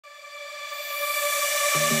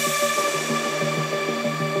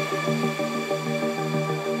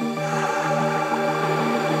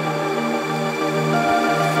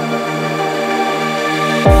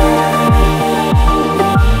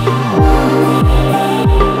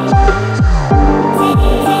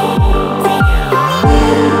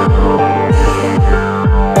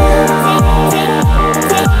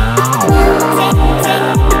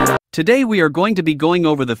Today we are going to be going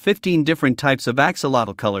over the 15 different types of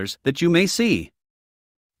axolotl colors that you may see.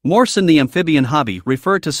 Morphs in the amphibian hobby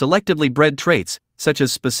refer to selectively bred traits, such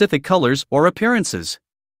as specific colors or appearances.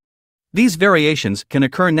 These variations can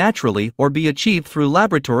occur naturally or be achieved through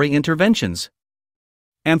laboratory interventions.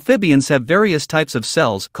 Amphibians have various types of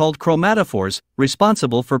cells called chromatophores,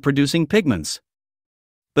 responsible for producing pigments.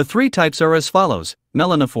 The three types are as follows: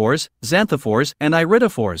 melanophores, xanthophores, and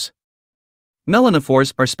iridophores.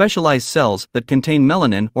 Melanophores are specialized cells that contain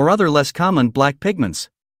melanin or other less common black pigments.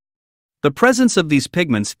 The presence of these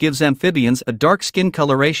pigments gives amphibians a dark skin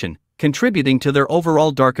coloration, contributing to their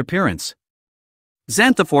overall dark appearance.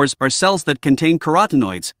 Xanthophores are cells that contain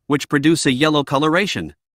carotenoids, which produce a yellow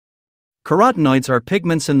coloration. Carotenoids are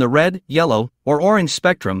pigments in the red, yellow, or orange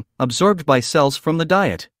spectrum, absorbed by cells from the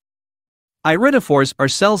diet. Iridophores are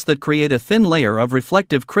cells that create a thin layer of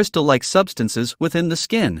reflective crystal-like substances within the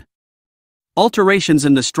skin. Alterations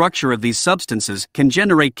in the structure of these substances can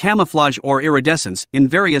generate camouflage or iridescence in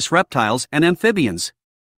various reptiles and amphibians.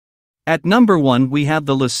 At number 1 we have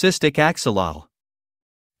the leucistic axolotl.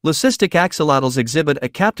 Leucistic axolotls exhibit a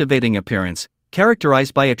captivating appearance,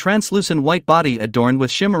 characterized by a translucent white body adorned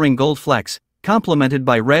with shimmering gold flecks, complemented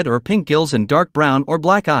by red or pink gills and dark brown or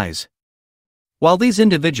black eyes. While these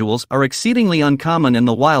individuals are exceedingly uncommon in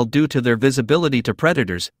the wild due to their visibility to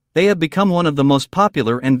predators, they have become one of the most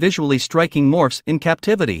popular and visually striking morphs in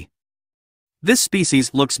captivity. This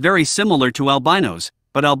species looks very similar to albinos,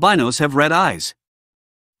 but albinos have red eyes.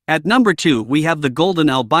 At number 2 we have the golden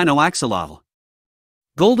albino axolotl.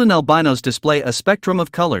 Golden albinos display a spectrum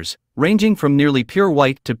of colors, ranging from nearly pure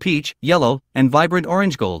white to peach, yellow, and vibrant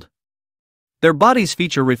orange gold. Their bodies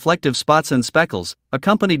feature reflective spots and speckles,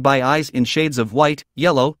 accompanied by eyes in shades of white,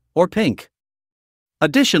 yellow, or pink.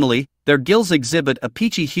 Additionally, their gills exhibit a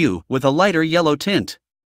peachy hue with a lighter yellow tint.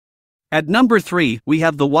 At number 3 we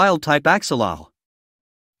have the wild-type axolotl.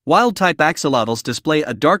 Wild-type axolotls display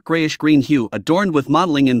a dark grayish-green hue adorned with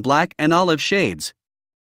mottling in black and olive shades.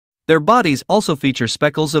 Their bodies also feature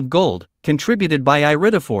speckles of gold, contributed by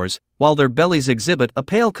iridophores, while their bellies exhibit a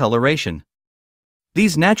pale coloration.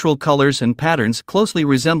 These natural colors and patterns closely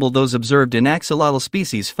resemble those observed in axolotl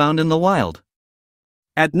species found in the wild.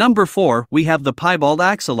 At number 4 we have the piebald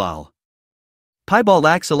axolotl. Piebald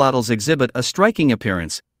axolotls exhibit a striking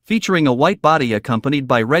appearance, featuring a white body accompanied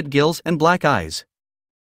by red gills and black eyes.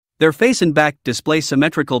 Their face and back display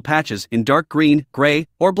symmetrical patches in dark green, gray,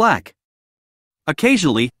 or black.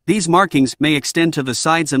 Occasionally, these markings may extend to the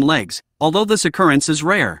sides and legs, although this occurrence is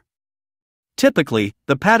rare. Typically,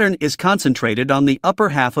 the pattern is concentrated on the upper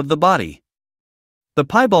half of the body. The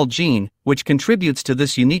piebald gene, which contributes to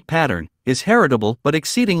this unique pattern, is heritable but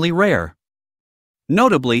exceedingly rare.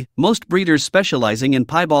 Notably, most breeders specializing in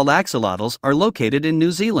piebald axolotls are located in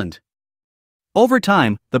New Zealand. Over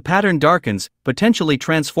time, the pattern darkens, potentially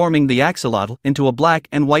transforming the axolotl into a black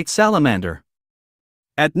and white salamander.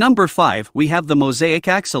 At number 5 we have the Mosaic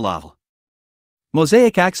axolotl.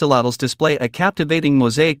 Mosaic axolotls display a captivating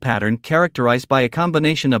mosaic pattern characterized by a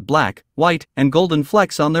combination of black, white, and golden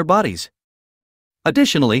flecks on their bodies.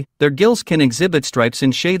 Additionally, their gills can exhibit stripes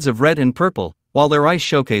in shades of red and purple, while their eyes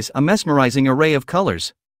showcase a mesmerizing array of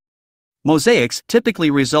colors. Mosaics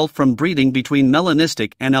typically result from breeding between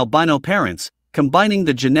melanistic and albino parents, combining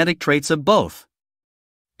the genetic traits of both.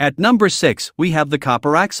 At number 6 we have the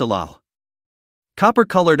copper axolotl.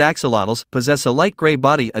 Copper-colored axolotls possess a light gray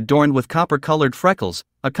body adorned with copper-colored freckles,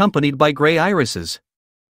 accompanied by gray irises.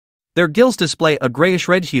 Their gills display a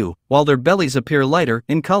grayish-red hue, while their bellies appear lighter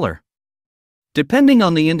in color. Depending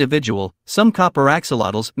on the individual, some copper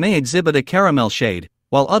axolotls may exhibit a caramel shade,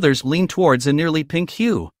 while others lean towards a nearly pink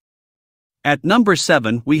hue. At number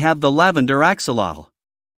 7 we have the lavender axolotl.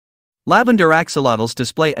 Lavender axolotls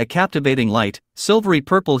display a captivating light, silvery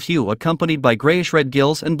purple hue accompanied by grayish-red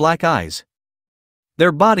gills and black eyes.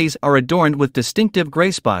 Their bodies are adorned with distinctive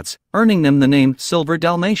gray spots, earning them the name silver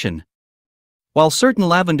Dalmatian. While certain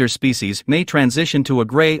lavender species may transition to a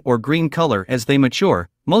gray or green color as they mature,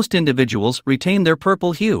 most individuals retain their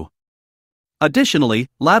purple hue. Additionally,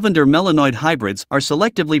 lavender melanoid hybrids are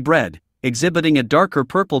selectively bred, exhibiting a darker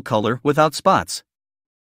purple color without spots.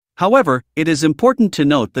 However, it is important to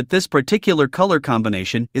note that this particular color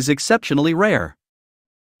combination is exceptionally rare.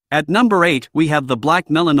 At number 8 we have the black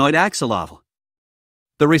melanoid axolotl.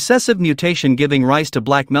 The recessive mutation giving rise to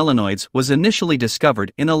black melanoids was initially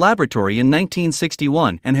discovered in a laboratory in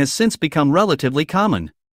 1961 and has since become relatively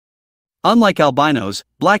common. Unlike albinos,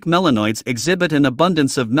 black melanoids exhibit an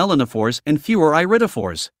abundance of melanophores and fewer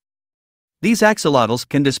iridophores. These axolotls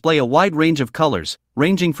can display a wide range of colors,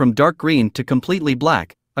 ranging from dark green to completely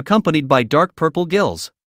black, accompanied by dark purple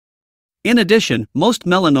gills. In addition, most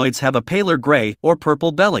melanoids have a paler gray or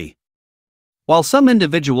purple belly. While some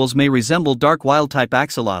individuals may resemble dark wild-type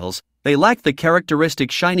axolotls, they lack the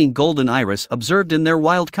characteristic shining golden iris observed in their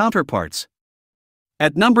wild counterparts.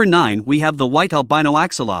 At number 9 we have the white albino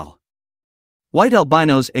axolotl. White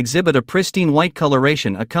albinos exhibit a pristine white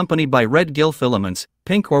coloration accompanied by red gill filaments,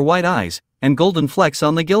 pink or white eyes, and golden flecks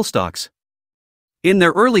on the gill stalks. In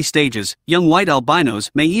their early stages, young white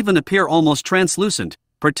albinos may even appear almost translucent,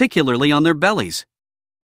 particularly on their bellies.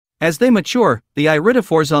 As they mature, the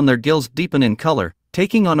iridophores on their gills deepen in color,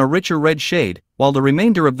 taking on a richer red shade, while the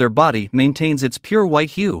remainder of their body maintains its pure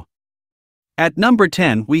white hue. At number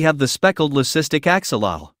 10 we have the speckled leucistic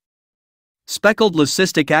axolotl. Speckled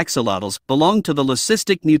leucistic axolotls belong to the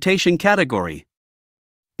leucistic mutation category.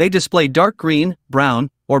 They display dark green,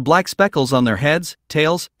 brown, or black speckles on their heads,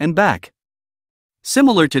 tails, and back.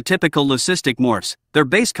 Similar to typical leucistic morphs, their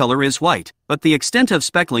base color is white, but the extent of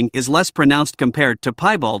speckling is less pronounced compared to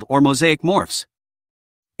Piebald or Mosaic morphs.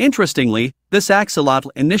 Interestingly, this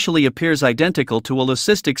axolotl initially appears identical to a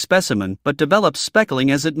leucistic specimen but develops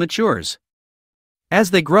speckling as it matures.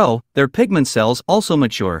 As they grow, their pigment cells also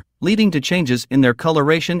mature, leading to changes in their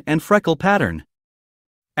coloration and freckle pattern.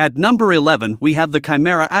 At number 11 we have the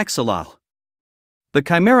Chimera axolotl. The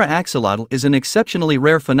Chimera axolotl is an exceptionally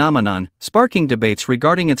rare phenomenon, sparking debates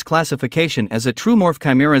regarding its classification as a true morph.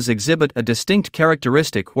 Chimeras exhibit a distinct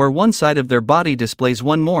characteristic where one side of their body displays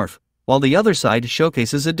one morph, while the other side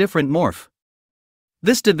showcases a different morph.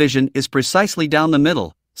 This division is precisely down the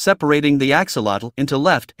middle, separating the axolotl into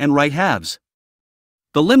left and right halves.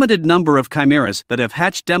 The limited number of chimeras that have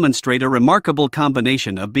hatched demonstrate a remarkable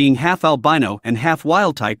combination of being half albino and half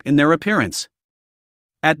wild-type in their appearance.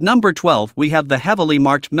 At number 12 we have the heavily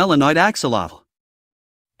marked melanoid axolotl.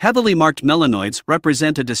 Heavily marked melanoids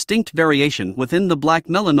represent a distinct variation within the black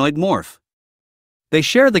melanoid morph. They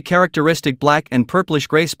share the characteristic black and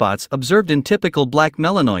purplish-gray spots observed in typical black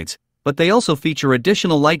melanoids, but they also feature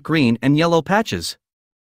additional light green and yellow patches.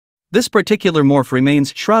 This particular morph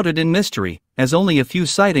remains shrouded in mystery, as only a few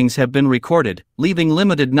sightings have been recorded, leaving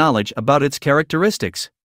limited knowledge about its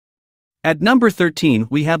characteristics. At number 13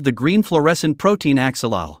 we have the green fluorescent protein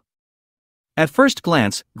axolotl. At first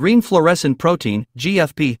glance, green fluorescent protein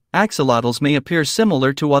 (GFP) axolotls may appear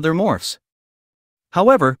similar to other morphs.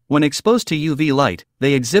 However, when exposed to UV light,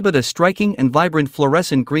 they exhibit a striking and vibrant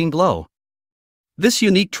fluorescent green glow. This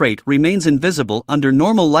unique trait remains invisible under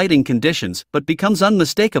normal lighting conditions but becomes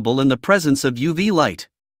unmistakable in the presence of UV light.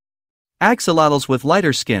 Axolotls with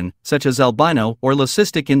lighter skin, such as albino or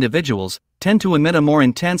leucistic individuals, tend to emit a more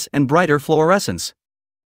intense and brighter fluorescence.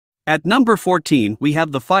 At number 14 we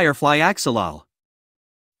have the Firefly axolotl.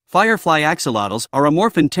 Firefly axolotls are a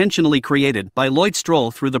morph intentionally created by Lloyd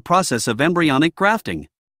Stroll through the process of embryonic grafting.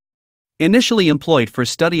 Initially employed for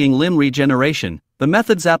studying limb regeneration, the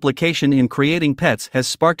method's application in creating pets has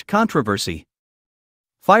sparked controversy.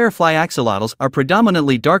 Firefly axolotls are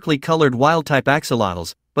predominantly darkly colored wild-type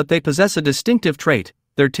axolotls, but they possess a distinctive trait: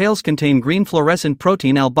 their tails contain green fluorescent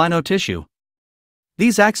protein albino tissue.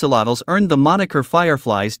 These axolotls earned the moniker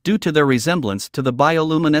fireflies due to their resemblance to the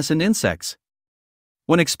bioluminescent insects.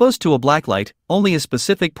 When exposed to a blacklight, only a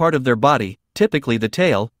specific part of their body, typically the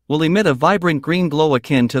tail, will emit a vibrant green glow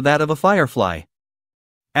akin to that of a firefly.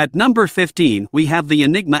 At number 15 we have the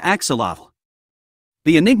Enigma axolotl.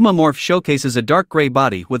 The Enigma morph showcases a dark gray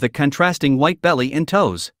body with a contrasting white belly and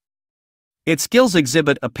toes. Its gills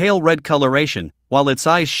exhibit a pale red coloration, while its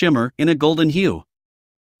eyes shimmer in a golden hue.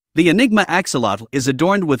 The Enigma axolotl is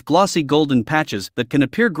adorned with glossy golden patches that can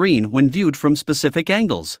appear green when viewed from specific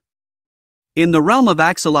angles. In the realm of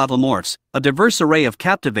axolotl morphs, a diverse array of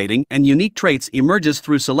captivating and unique traits emerges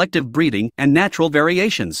through selective breeding and natural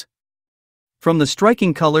variations. From the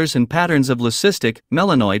striking colors and patterns of leucistic,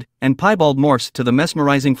 melanoid, and piebald morphs to the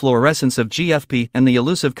mesmerizing fluorescence of GFP and the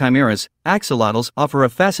elusive chimeras, axolotls offer a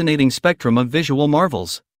fascinating spectrum of visual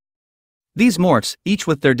marvels. These morphs, each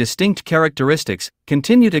with their distinct characteristics,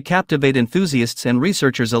 continue to captivate enthusiasts and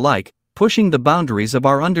researchers alike, pushing the boundaries of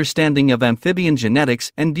our understanding of amphibian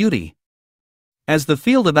genetics and beauty. As the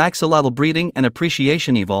field of axolotl breeding and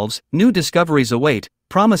appreciation evolves, new discoveries await,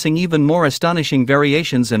 promising even more astonishing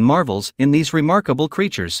variations and marvels in these remarkable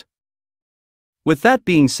creatures. With that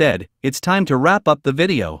being said, it's time to wrap up the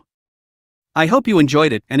video. I hope you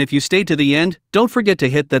enjoyed it, and if you stayed to the end, don't forget to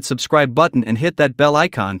hit that subscribe button and hit that bell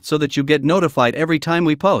icon so that you get notified every time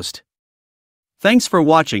we post. Thanks for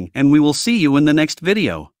watching, and we will see you in the next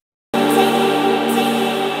video.